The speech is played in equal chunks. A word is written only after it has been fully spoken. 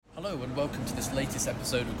Hello and welcome to this latest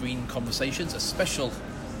episode of Green Conversations, a special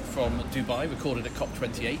from Dubai, recorded at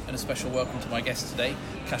COP28, and a special welcome to my guest today,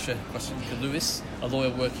 Kasia Klaczynska, a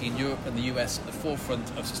lawyer working in Europe and the US at the forefront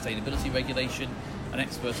of sustainability regulation, an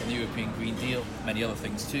expert on the European Green Deal, many other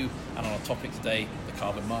things too, and on our topic today, the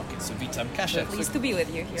carbon market. So Vitam, Kasia. Pleased to be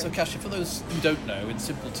with you here. So Kasia, for those who don't know, in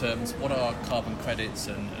simple terms, what are carbon credits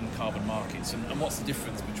and carbon markets, and what's the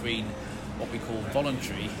difference between what we call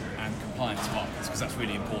voluntary and compliance markets, because that's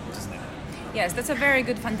really important, isn't it? Yes, that's a very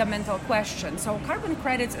good fundamental question. So carbon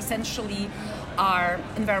credits essentially are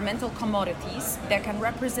environmental commodities that can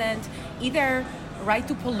represent either right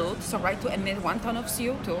to pollute, so right to emit 1 ton of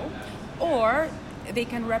CO2, or they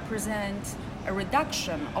can represent a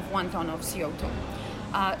reduction of 1 ton of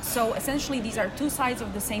CO2. So essentially these are two sides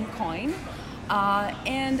of the same coin,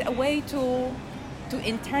 and a way to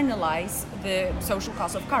internalize the social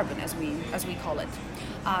cost of carbon, as we call it.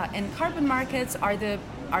 And carbon markets are the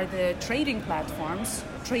trading platforms,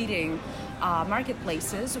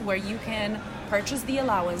 marketplaces where you can purchase the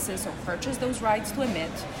allowances or purchase those rights to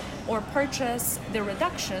emit, or purchase the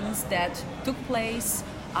reductions that took place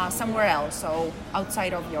somewhere else, so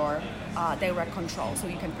outside of your direct control. So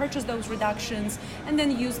you can purchase those reductions and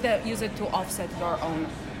then use it to offset your own,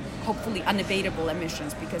 hopefully unabatable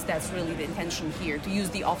emissions, because that's really the intention here, to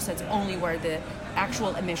use the offsets only where the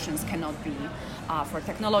actual emissions cannot be, for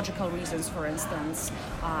technological reasons, for instance,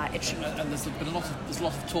 achieved. And there's been a lot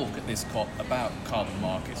of talk at this COP about carbon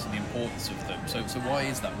markets and the importance of them. So why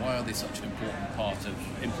is that? Why are they such an important part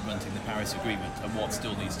of implementing the Paris Agreement, and what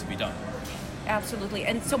still needs to be done? Absolutely,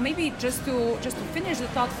 and so maybe just to finish the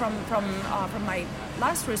thought from my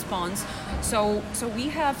last response. So we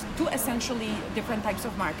have two essentially different types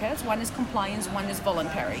of markets. One is compliance, one is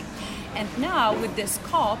voluntary. And now with this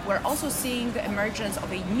COP, we're also seeing the emergence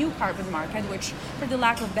of a new carbon market, which, for the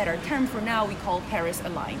lack of a better term for now, we call Paris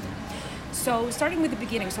aligned. So starting with the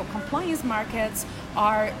beginning, so compliance markets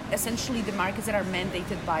are essentially the markets that are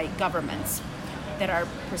mandated by governments, that are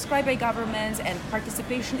prescribed by governments, and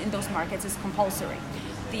participation in those markets is compulsory.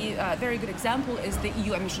 The very good example is the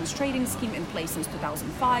EU emissions trading scheme in place since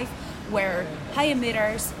 2005, where high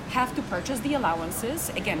emitters have to purchase the allowances,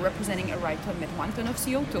 again representing a right to emit 1 ton of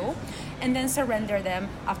CO2, and then surrender them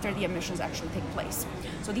after the emissions actually take place.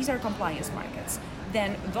 So these are compliance markets.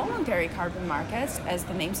 Then voluntary carbon markets, as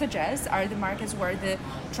the name suggests, are the markets where the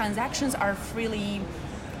transactions are freely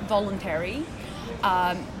voluntary.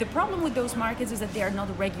 The problem with those markets is that they are not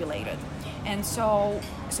regulated. And so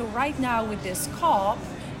right now with this COP,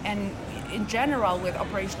 and in general with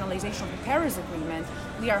operationalization of the Paris Agreement,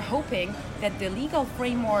 we are hoping that the legal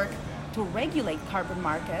framework to regulate carbon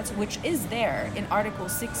markets, which is there in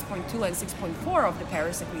Articles 6.2 and 6.4 of the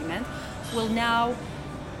Paris Agreement, will now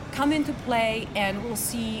come into play, and we'll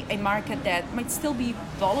see a market that might still be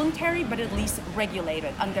voluntary, but at least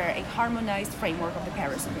regulated under a harmonized framework of the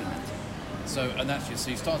Paris Agreement. So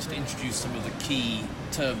you started to introduce some of the key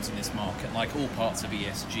terms in this market, like all parts of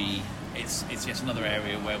ESG. It's yet another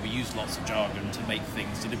area where we use lots of jargon to make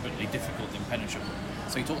things deliberately difficult and impenetrable.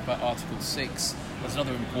 So you talked about Article 6. There's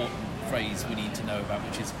another important phrase we need to know about,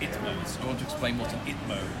 which is ITMOs. I want to explain what an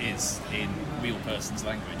ITMO is in real person's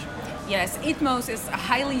language. Yes, ITMOs is a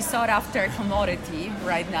highly sought after commodity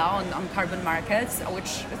right now on carbon markets,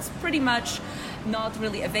 which is pretty much not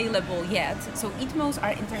really available yet. So ITMOs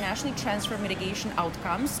are internationally transfer mitigation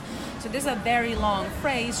outcomes. So this is a very long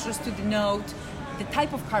phrase just to denote the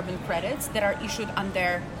type of carbon credits that are issued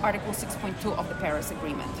under Article 6.2 of the Paris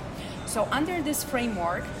Agreement. So under this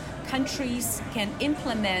framework, countries can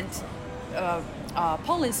implement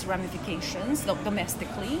policy ramifications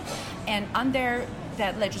domestically, and under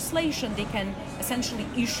that legislation they can essentially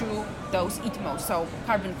issue those ITMOs, so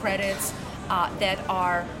carbon credits that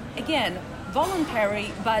are, again,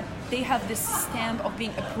 voluntary, but they have this stamp of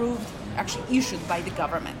being approved, actually issued by the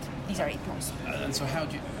government. These are ITMOs. And so how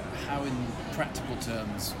in practical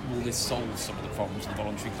terms will this solve some of the problems of the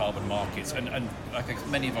voluntary carbon markets? And I think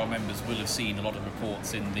many of our members will have seen a lot of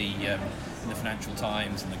reports in the Financial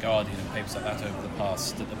Times and the Guardian and papers like that over the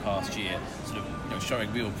past year, sort of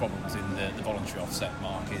showing real problems in the voluntary offset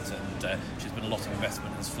market, and there's been a lot of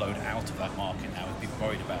investment has flowed out of that market now with people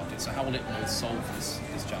worried about it. So how will it solve this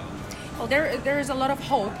challenge? Well, there is a lot of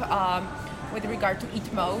hope with regard to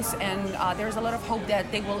ITMOs, and there is a lot of hope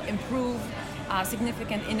that they will improve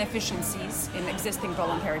significant inefficiencies in existing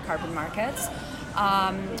voluntary carbon markets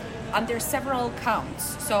under several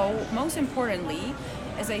counts. So most importantly,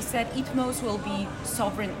 as I said, ITMOs will be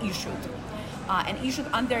sovereign issued and issued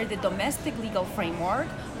under the domestic legal framework,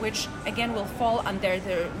 which again will fall under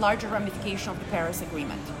the larger ramification of the Paris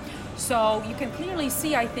Agreement. So you can clearly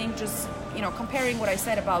see, I think, just comparing what I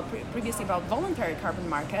said about previously about voluntary carbon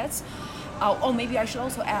markets. Maybe I should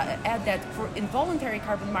also add that for involuntary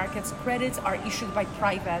carbon markets, credits are issued by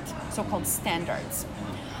private so-called standards.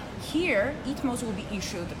 Here, ETMOs will be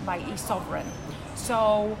issued by a sovereign.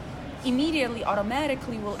 So immediately,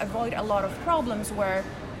 automatically, we'll avoid a lot of problems where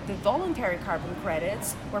the voluntary carbon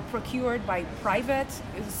credits were procured by private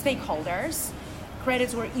stakeholders.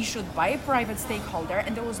 Credits were issued by a private stakeholder,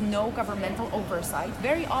 and there was no governmental oversight.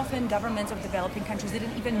 Very often, governments of developing countries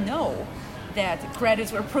didn't even know that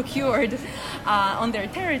credits were procured on their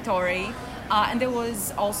territory. And there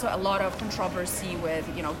was also a lot of controversy with,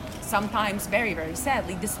 sometimes very, very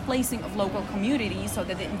sadly, displacing of local communities so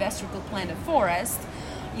that the investor could plant a forest,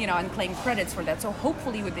 and claim credits for that. So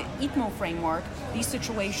hopefully with the ETMO framework, these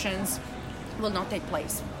situations will not take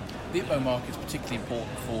place. The ETMO market is particularly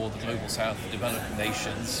important for the Global South, the developing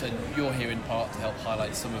nations, and you're here in part to help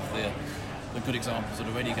highlight some of the good examples that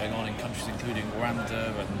are already going on in countries including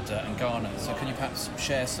Rwanda and Ghana. So can you perhaps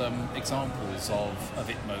share some examples of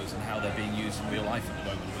ETMOs and how they're being used in real life at the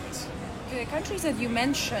moment with us? The countries that you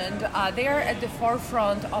mentioned, they are at the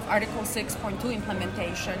forefront of Article 6.2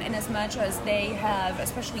 implementation, in as much as they have,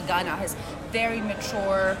 especially Ghana, has very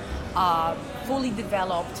mature, fully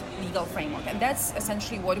developed legal framework. And that's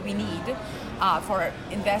essentially what we need for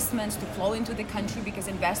investments to flow into the country, because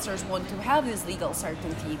investors want to have this legal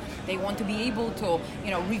certainty. They want to be able to,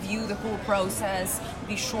 review the whole process,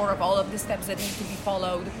 be sure of all of the steps that need to be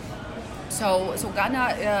followed. So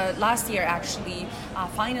Ghana last year actually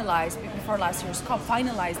finalized, before last year's COP,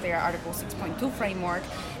 finalized their Article 6.2 framework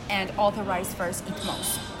and authorized first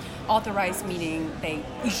ETMOs. Authorized meaning they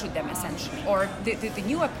issued them essentially. Or the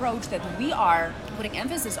new approach that we are putting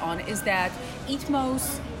emphasis on is that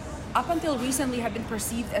ETMOs up until recently have been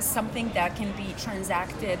perceived as something that can be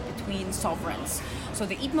transacted between sovereigns. So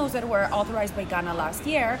the ETMOs that were authorized by Ghana last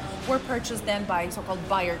year were purchased then by so-called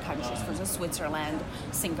buyer countries, for instance, Switzerland,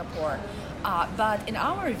 Singapore. But in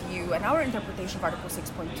our view and our interpretation of Article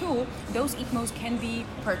 6.2, those ETMOs can be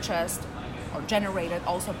purchased or generated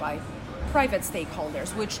also by private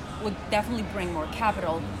stakeholders, which would definitely bring more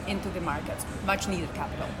capital into the markets, much needed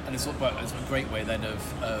capital. And it's a great way then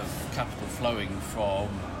of capital flowing from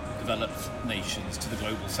developed nations to the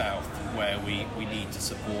global south, where we need to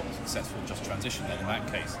support a successful just transition then in that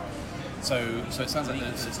case. So it sounds like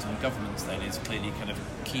the system of governments then is clearly kind of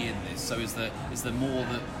key in this. So is there more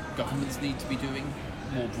that governments need to be doing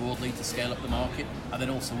more broadly to scale up the market? And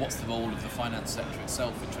then also, what's the role of the finance sector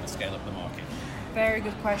itself in trying to scale up the market? Very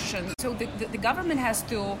good question. So the government has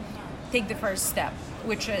to take the first step,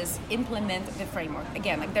 which is implement the framework.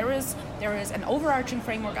 Again, there is an overarching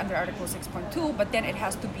framework under Article 6.2, but then it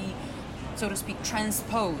has to be, so to speak,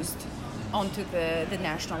 transposed onto the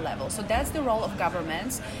national level. So that's the role of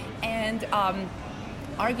governments, and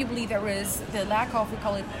arguably there is the lack of, we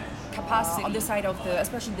call it, capacity on the side of the,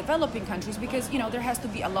 especially developing countries, because there has to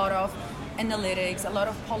be a lot of analytics, a lot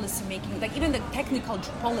of policy making, like even the technical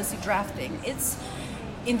policy drafting. It's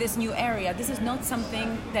in this new area. This is not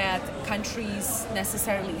something that countries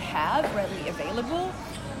necessarily have readily available.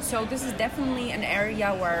 So this is definitely an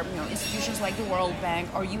area where institutions like the World Bank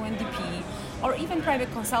or UNDP or even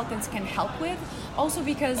private consultants can help with. Also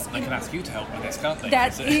because they can ask you to help with this, can't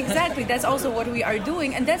they? Exactly. That's also what we are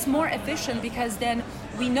doing, and that's more efficient because then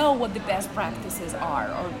we know what the best practices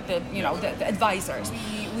are, or the advisors.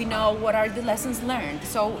 We know what are the lessons learned.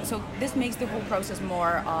 So this makes the whole process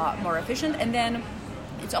more efficient, and then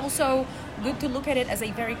it's also good to look at it as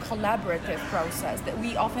a very collaborative process, that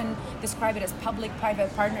we often describe it as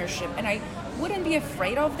public-private partnership. And I wouldn't be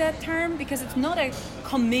afraid of that term, because it's not a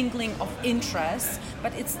commingling of interests,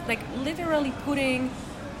 but it's like literally putting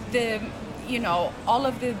all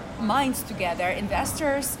of the minds together,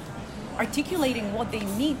 investors articulating what they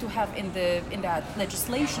need to have in that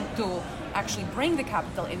legislation to actually bring the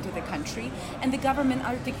capital into the country, and the government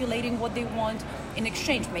articulating what they want in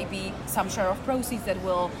exchange, maybe some share of proceeds that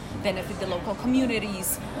will benefit the local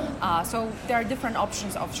communities. So there are different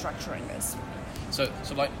options of structuring this. So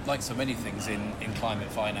like so many things in climate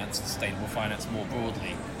finance and sustainable finance more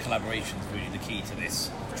broadly, collaboration is really the key to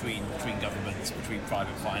this between governments, between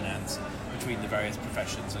private finance, between the various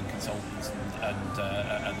professions and consultants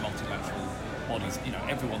and multilateral bodies.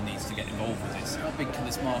 Everyone needs to get involved with this. How big can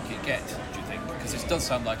this market get, do you think? Because it does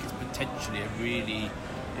sound like it's potentially a really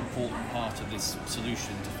important part of this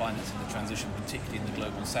solution to financing the transition, particularly in the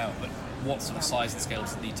global south. But what sort of size and scale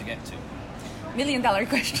does it need to get to? $1 million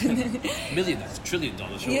question. $1 million, that's $1 trillion.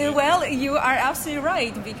 Yeah, well, you are absolutely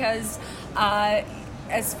right, because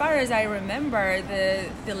as far as I remember,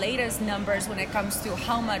 the latest numbers when it comes to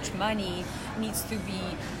how much money needs to be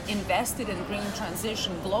invested in green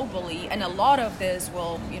transition globally, and a lot of this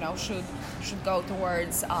will, should go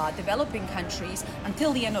towards developing countries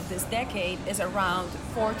until the end of this decade, is around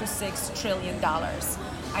 $4 to $6 trillion.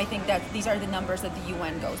 I think that these are the numbers that the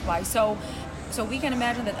UN goes by. So we can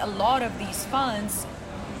imagine that a lot of these funds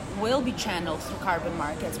will be channeled through carbon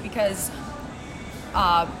markets, because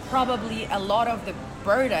probably a lot of the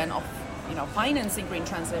burden of financing green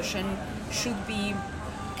transition should be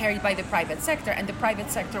carried by the private sector, and the private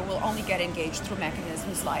sector will only get engaged through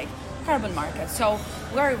mechanisms like carbon markets. So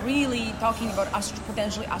we're really talking about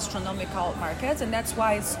potentially astronomical markets, and that's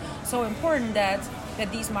why it's so important that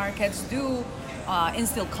these markets do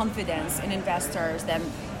instill confidence in investors, then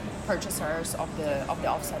purchasers of the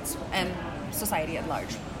offsets, and society at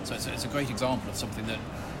large. So it's a great example of something that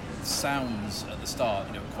sounds at the start,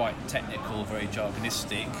 quite technical, very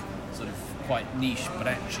jargonistic, sort of quite niche, but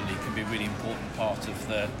actually can be a really important part of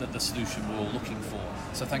the solution we're all looking for.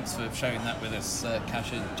 So thanks for sharing that with us,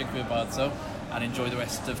 Kasia. Dziękuję bardzo, and enjoy the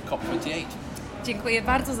rest of COP28. Dziękuję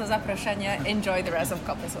bardzo za zaproszenie. Enjoy the rest of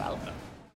COP as well.